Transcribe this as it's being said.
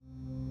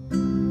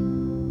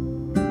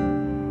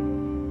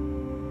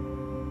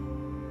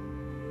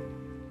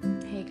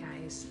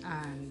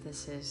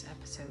This is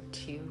episode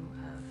 2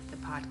 of the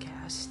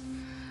podcast.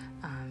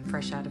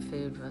 Fresh Out of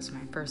Food was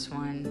my first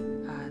one.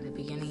 The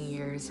beginning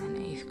years in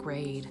 8th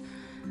grade,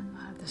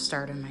 the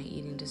start of my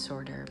eating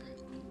disorder.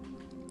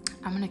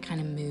 I'm going to kind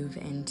of move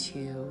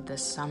into the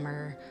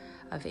summer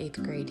of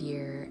 8th grade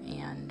year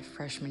and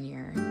freshman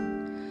year.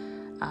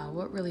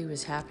 What really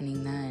was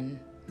happening then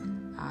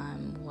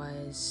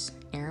was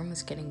Erin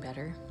was getting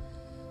better.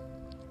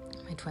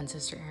 My twin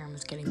sister Erin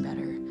was getting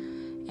better,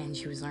 and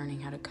she was learning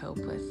how to cope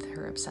with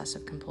her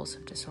obsessive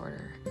compulsive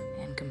disorder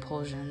and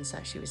compulsions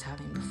that she was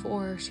having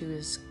before. She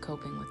was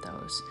coping with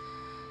those,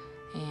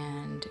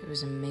 and it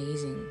was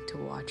amazing to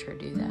watch her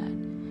do that.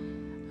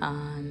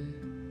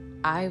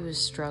 I was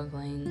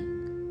struggling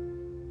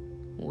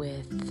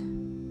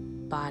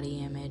with body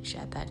image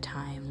at that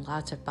time,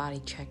 lots of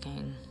body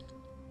checking.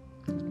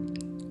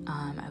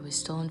 I was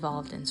still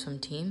involved in swim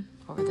team.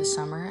 Over the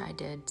summer, I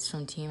did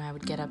swim team. I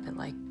would get up at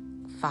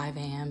 5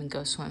 a.m. and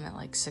go swim at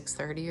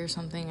 6:30 or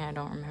something. I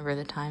don't remember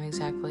the time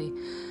exactly.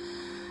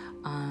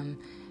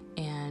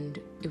 And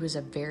it was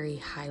a very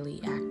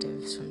highly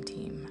active swim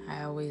team.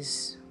 I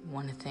always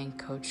want to thank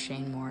Coach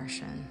Shane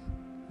Morrison,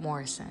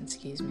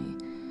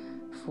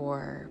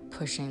 for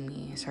pushing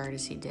me as hard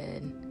as he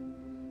did,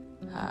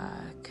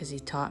 because he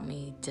taught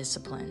me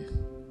discipline,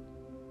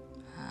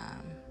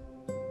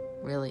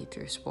 really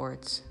through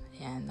sports,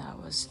 and that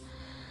was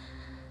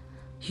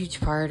a huge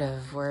part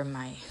of where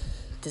my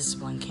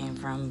discipline came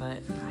from,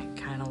 but I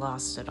kind of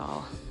lost it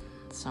all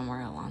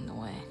somewhere along the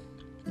way.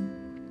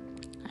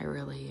 I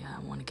really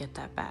want to get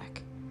that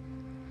back,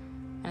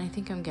 and I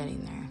think I'm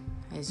getting there.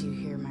 As you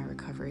hear my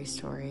recovery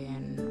story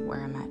and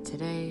where I'm at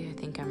today, I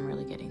think I'm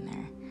really getting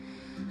there.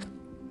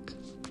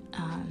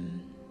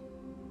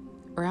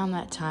 Around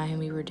that time,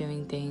 we were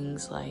doing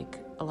things like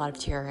a lot of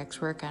TRX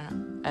work. I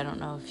don't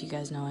know if you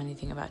guys know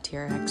anything about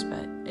TRX,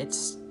 but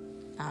it's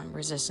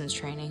resistance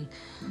training.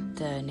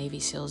 The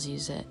Navy SEALs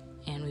use it,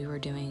 and we were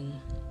doing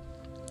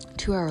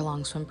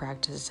 2-hour-long swim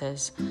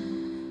practices,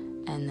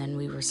 and then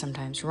we were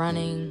sometimes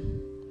running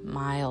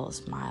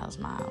miles,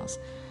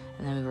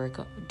 and then we were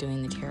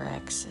doing the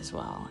TRX as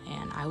well,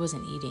 and I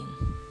wasn't eating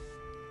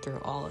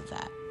through all of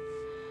that,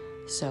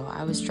 so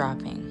I was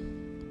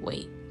dropping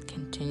weight,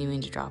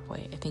 continuing to drop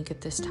weight. I think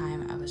at this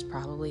time I was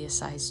probably a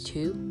size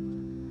 2,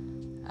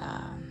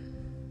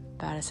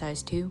 about a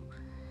size 2,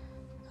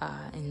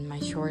 in my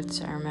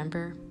shorts. I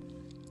remember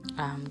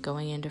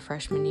going into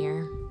freshman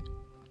year,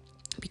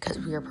 because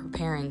we were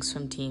preparing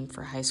swim team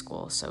for high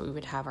school, so we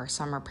would have our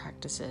summer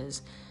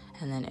practices,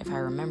 and then if I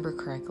remember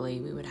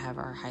correctly, we would have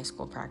our high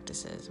school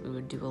practices. We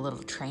would do a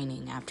little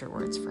training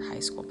afterwards for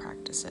high school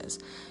practices.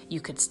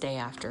 You could stay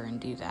after and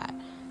do that.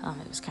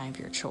 It was kind of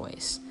your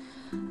choice.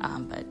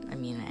 But I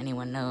mean,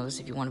 anyone knows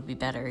if you want to be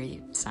better,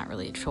 it's not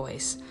really a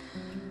choice.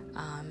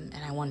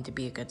 And I wanted to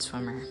be a good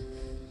swimmer.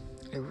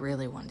 I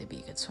really wanted to be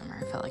a good swimmer.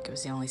 I felt like it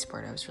was the only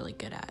sport I was really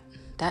good at.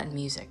 That and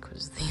music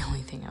was the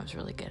only thing I was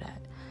really good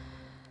at.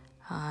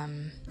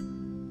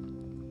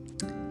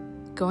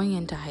 Going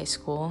into high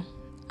school,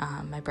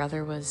 my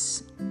brother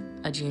was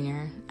a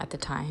junior at the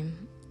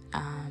time,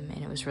 and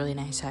it was really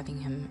nice having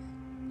him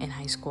in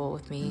high school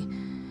with me,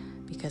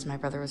 because my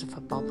brother was a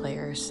football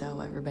player, so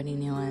everybody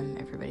knew him,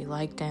 everybody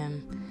liked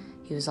him.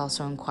 He was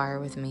also in choir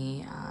with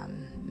me.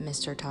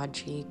 Mr. Todd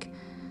Cheek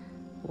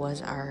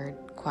was our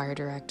choir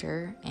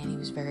director, and he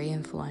was very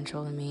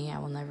influential to me. I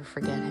will never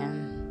forget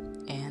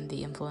him and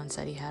the influence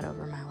that he had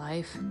over my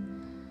life.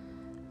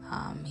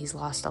 He's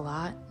lost a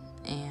lot,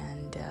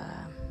 and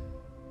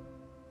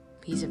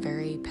he's a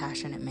very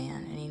passionate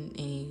man, and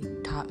he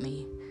taught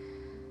me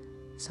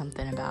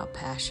something about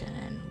passion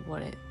and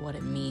what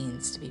it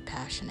means to be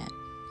passionate,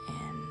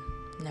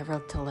 and never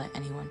to let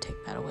anyone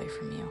take that away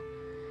from you.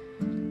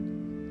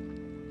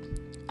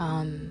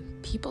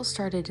 People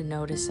started to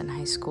notice in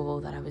high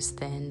school that I was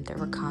thin. There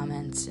were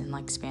comments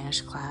in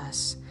Spanish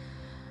class,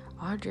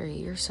 "Audrey,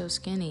 you're so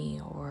skinny,"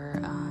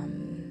 or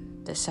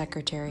the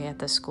secretary at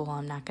the school,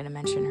 I'm not going to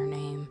mention her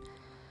name.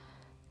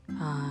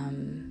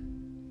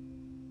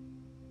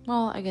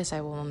 Well, I guess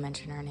I will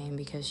mention her name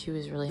because she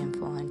was really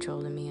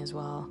influential to me as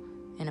well,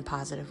 in a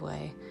positive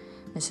way.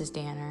 Mrs.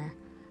 Danner,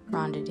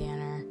 Rhonda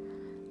Danner,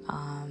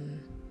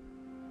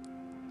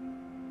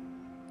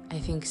 I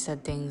think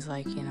said things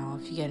like,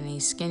 if you get any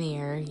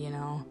skinnier,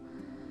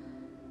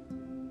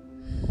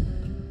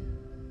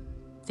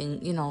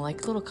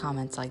 little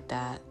comments like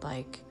that,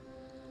 like,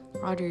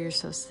 "Audrey, you're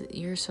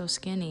so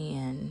skinny,"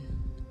 and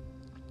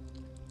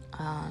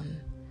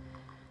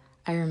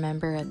I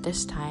remember at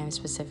this time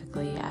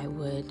specifically, I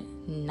would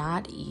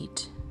not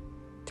eat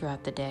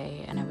throughout the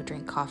day, and I would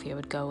drink coffee. I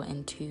would go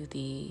into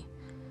I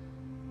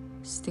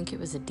think it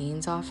was the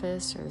dean's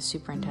office or the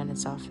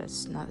superintendent's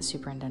office. Not the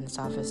superintendent's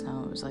office,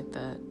 no, it was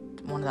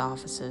one of the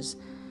offices.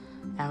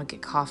 And I would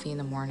get coffee in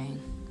the morning.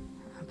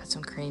 I put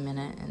some cream in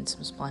it and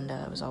some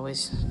Splenda. I was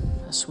always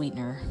a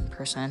sweetener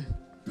person.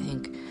 I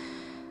think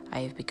I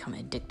have become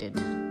addicted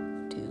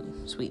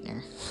to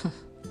sweetener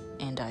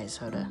and diet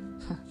soda.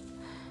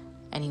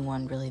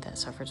 anyone really that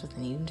suffers with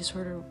an eating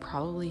disorder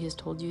probably has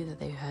told you that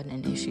they've had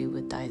an issue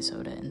with diet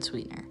soda and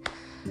sweetener.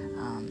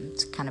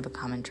 It's kind of a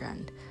common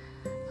trend.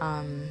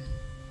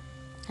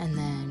 And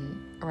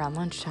then around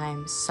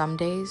lunchtime, some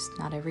days,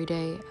 not every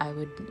day, I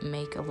would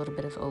make a little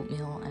bit of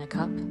oatmeal in a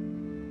cup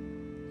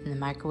in the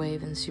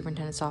microwave in the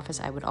superintendent's office.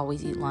 I would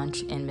always eat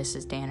lunch in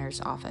Mrs.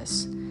 Danner's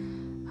office.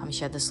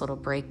 She had this little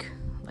break,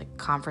 like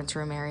conference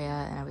room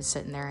area, and I would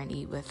sit in there and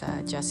eat with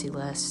Jessie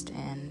List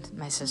and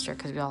my sister,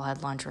 because we all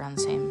had lunch around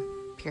the same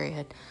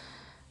period.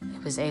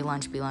 It was A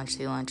lunch, B lunch,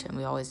 C lunch, and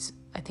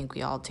I think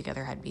we all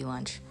together had B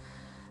lunch.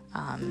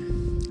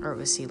 Or it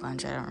was C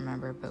lunch, I don't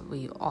remember, but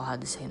we all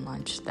had the same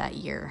lunch that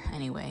year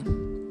anyway.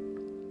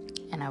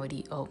 And I would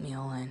eat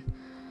oatmeal, and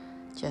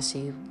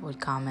Jessie would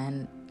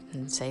comment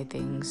and say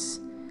things,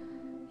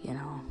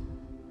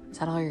 is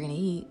that all you're gonna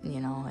eat?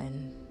 And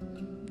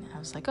I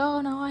was like,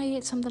 oh no, I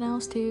ate something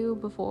else too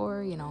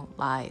before,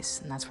 lies.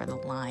 And that's where the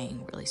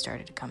lying really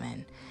started to come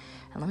in.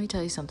 And let me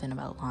tell you something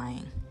about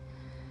lying.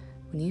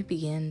 When you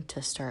begin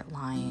to start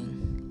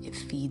lying, it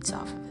feeds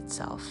off of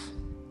itself.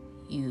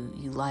 You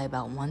lie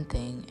about one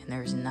thing, and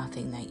there's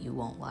nothing that you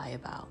won't lie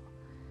about.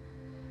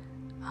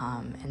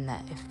 And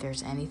that if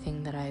there's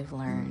anything that I've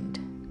learned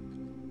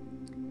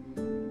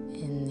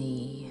in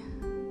the,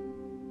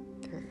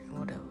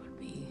 what it would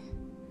be,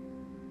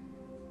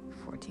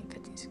 14,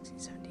 15, 16,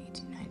 17,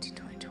 18, 19,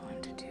 20,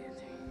 21, 22,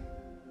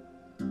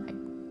 23,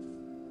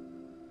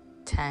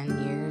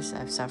 10 years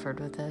I've suffered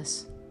with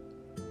this.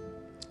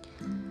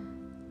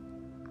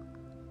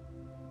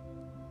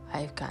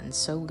 I've gotten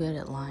so good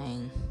at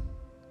lying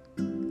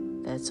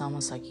that it's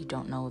almost like you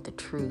don't know the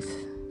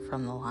truth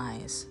from the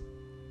lies.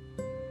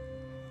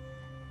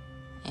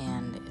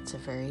 And it's a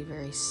very,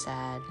 very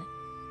sad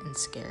and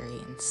scary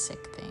and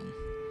sick thing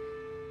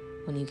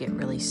when you get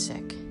really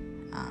sick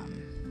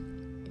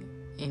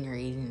in your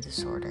eating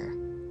disorder.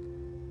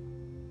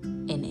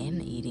 In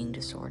an eating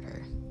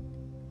disorder,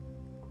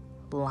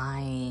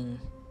 lying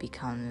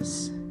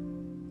becomes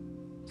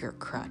your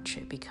crutch.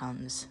 It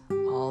becomes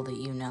all that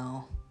you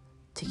know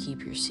to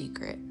keep your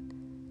secret.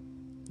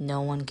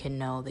 No one can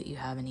know that you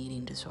have an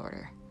eating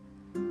disorder.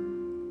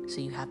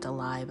 So you have to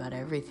lie about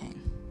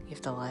everything. You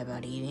have to lie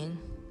about eating.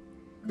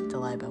 You have to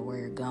lie about where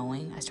you're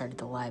going. I started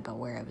to lie about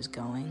where I was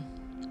going.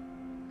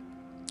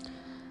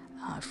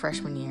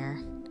 Freshman year,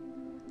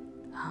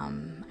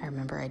 I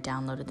remember I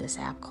downloaded this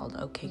app called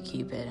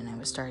OkCupid, and I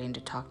was starting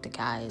to talk to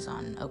guys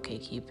on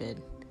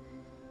OkCupid.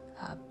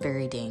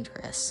 Very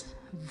dangerous,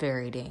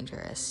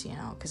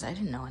 because I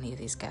didn't know any of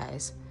these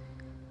guys.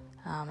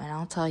 And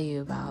I'll tell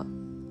you about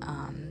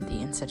the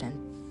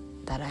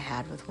incident that I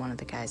had with one of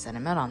the guys that I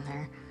met on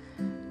there.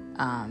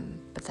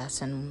 But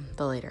that's in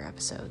the later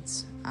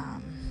episodes.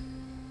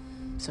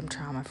 Some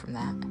trauma from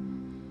that.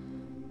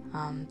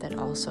 That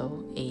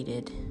also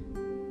aided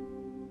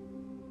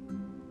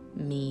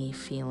me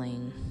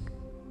feeling,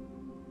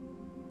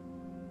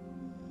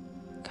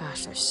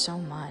 gosh, there's so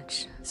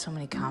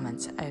many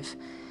comments.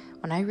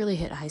 When I really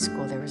hit high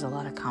school, there was a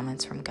lot of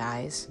comments from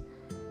guys.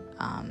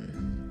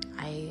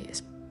 I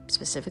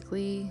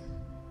specifically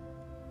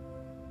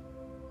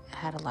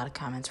had a lot of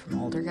comments from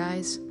older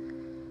guys.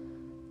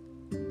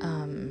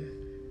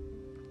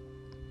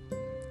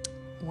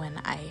 When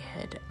I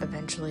had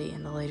eventually,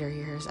 in the later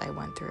years, I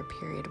went through a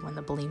period when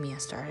the bulimia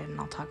started, and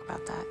I'll talk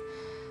about that.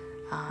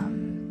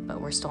 But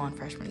we're still in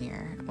freshman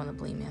year. When the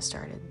bulimia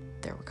started,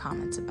 there were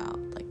comments about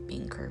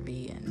being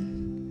curvy and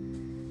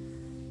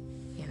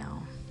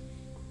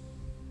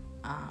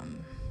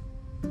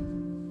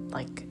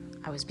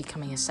I was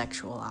becoming a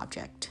sexual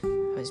object.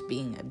 I was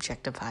being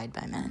objectified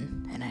by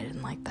men, and I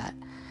didn't like that.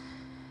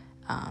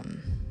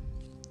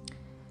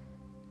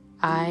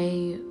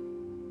 I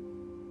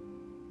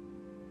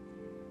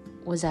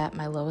was at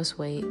my lowest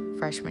weight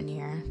freshman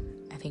year.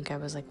 I think I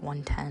was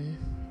 110,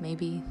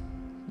 maybe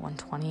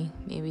 120,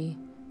 maybe.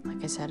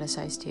 Like I said, a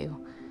size 2.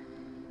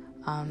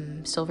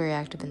 Still very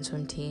active in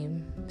swim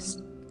team.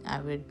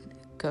 I would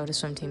go to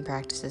swim team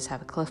practices,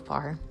 have a Cliff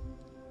Bar.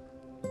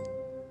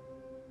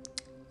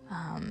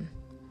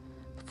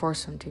 Before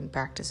swim team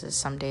practices,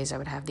 some days I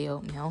would have the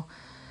oatmeal.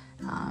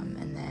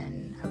 And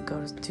then I would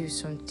go to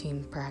swim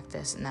team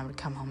practice, and I would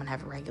come home and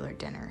have a regular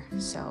dinner.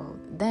 So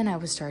then I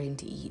was starting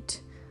to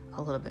eat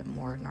a little bit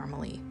more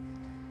normally.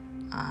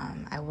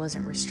 I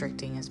wasn't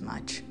restricting as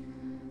much.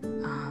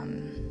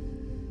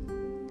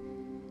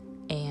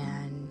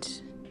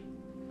 And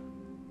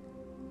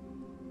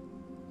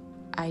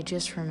I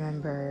just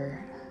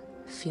remember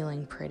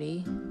feeling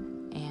pretty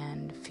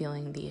and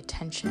feeling the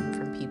attention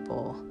from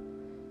people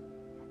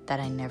that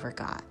I never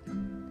got.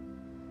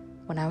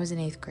 When I was in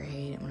 8th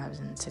grade, when I was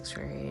in 6th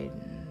grade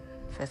and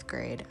 5th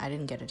grade, I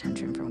didn't get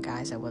attention from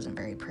guys. I wasn't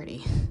very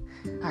pretty.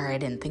 Or I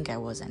didn't think I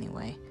was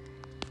anyway.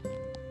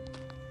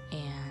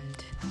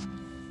 And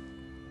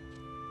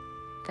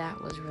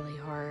that was really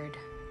hard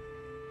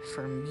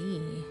for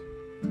me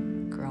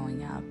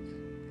growing up,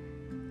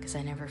 because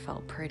I never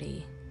felt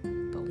pretty.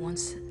 But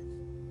once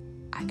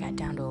I got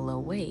down to a low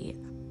weight,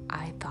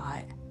 I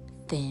thought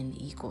thin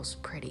equals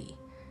pretty.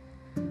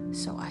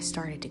 So I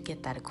started to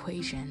get that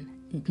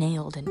equation,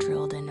 nailed and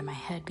drilled into my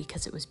head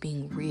because it was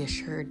being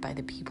reassured by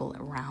the people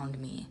around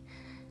me,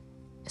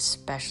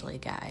 especially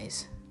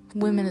guys.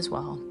 Women as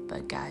well,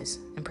 but guys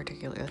in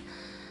particular,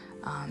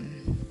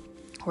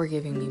 were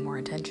giving me more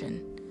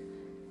attention.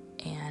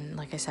 And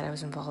like I said, I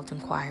was involved in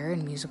choir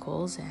and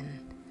musicals,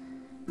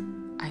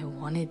 and I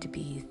wanted to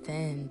be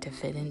thin to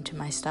fit into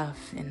my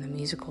stuff in the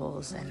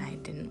musicals, and I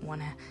didn't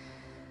want to,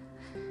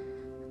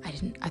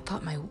 I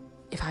thought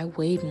if I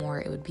weighed more,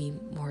 it would be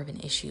more of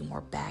an issue,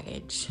 more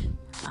baggage.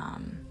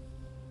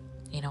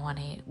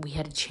 We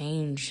had to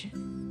change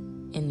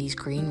in these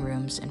green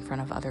rooms in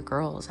front of other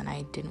girls, and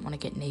I didn't want to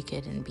get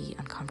naked and be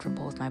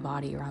uncomfortable with my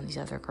body around these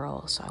other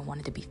girls. So I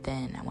wanted to be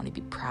thin. I wanted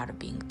to be proud of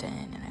being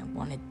thin, and I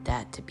wanted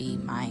that to be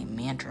my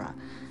mantra.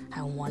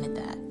 I wanted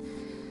that.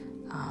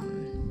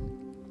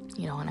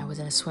 And I was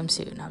in a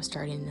swimsuit, and I was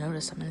starting to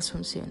notice I'm in a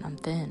swimsuit and I'm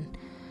thin.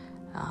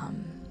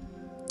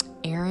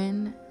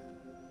 Erin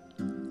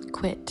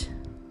quit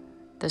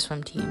the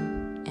swim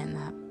team, and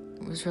that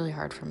was really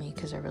hard for me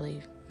because I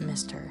really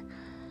missed her.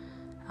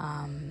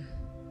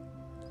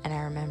 And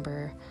I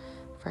remember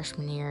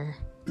freshman year,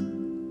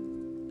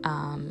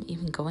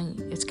 even going,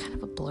 it's kind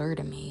of a blur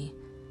to me,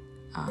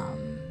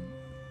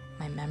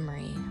 my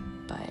memory,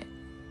 but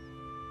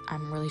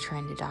I'm really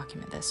trying to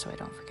document this so I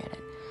don't forget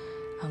it.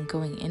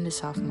 Going into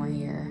sophomore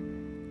year,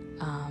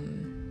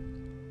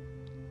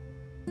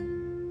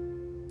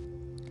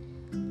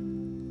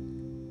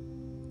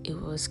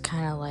 it was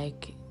kind of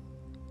like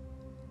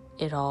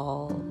it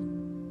all,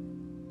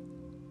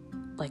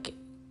 like,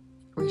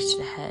 reached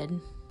a head.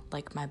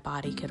 Like, my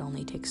body could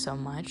only take so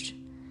much,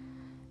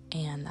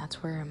 and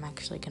that's where I'm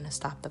actually going to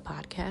stop the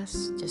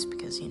podcast, just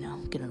because,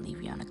 I'm going to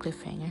leave you on a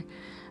cliffhanger.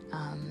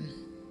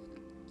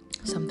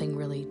 Something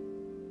really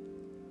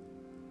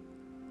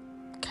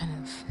kind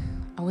of,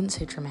 I wouldn't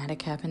say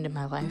traumatic happened in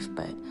my life,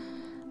 but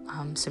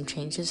some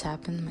changes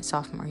happened my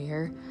sophomore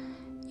year,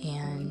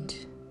 and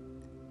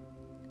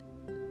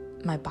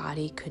my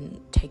body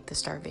couldn't take the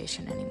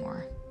starvation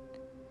anymore.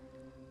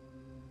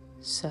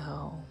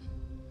 So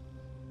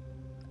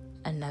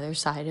another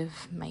side of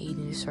my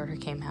eating disorder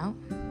came out,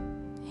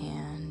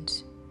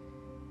 and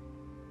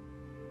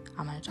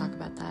I'm going to talk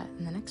about that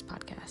in the next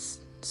podcast.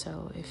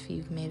 So if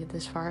you've made it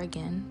this far,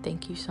 again,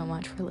 thank you so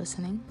much for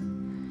listening.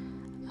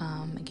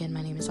 Again,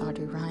 my name is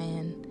Audrey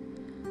Ryan.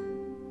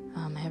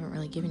 I haven't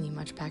really given you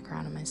much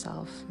background on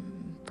myself.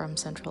 I'm from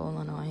Central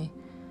Illinois.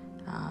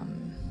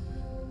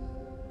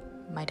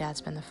 My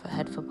dad's been the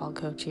head football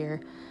coach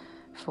here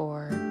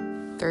for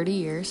 30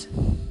 years,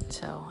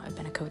 so I've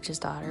been a coach's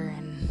daughter,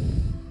 and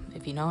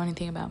if you know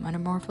anything about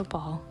Metamora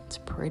football, it's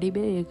pretty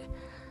big.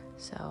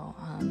 So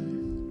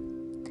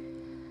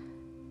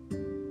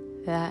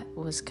that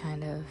was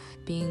kind of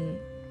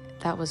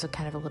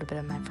a little bit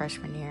of my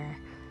freshman year.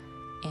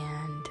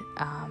 And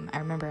I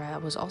remember I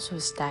was also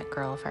a stat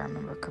girl, if I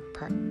remember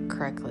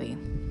correctly.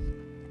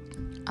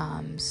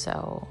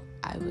 So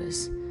I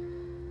was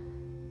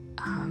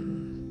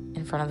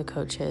in front of the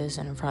coaches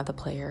and in front of the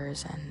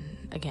players, and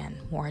again,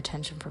 more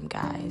attention from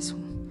guys.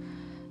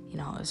 It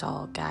was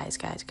all guys,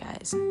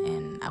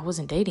 and I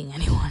wasn't dating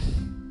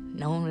anyone.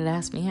 No one would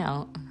ask me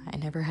out. I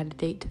never had a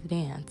date to the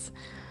dance,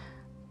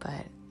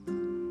 but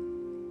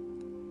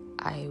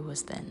I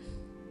was thin,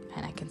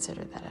 and I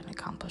considered that an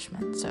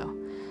accomplishment. So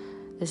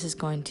this is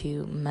going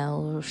to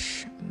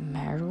melch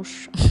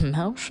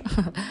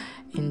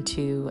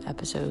into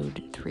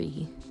episode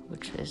 3,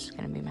 which is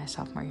going to be my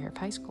sophomore year of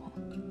high school,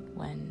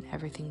 when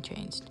everything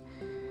changed,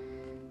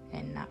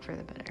 and not for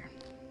the better.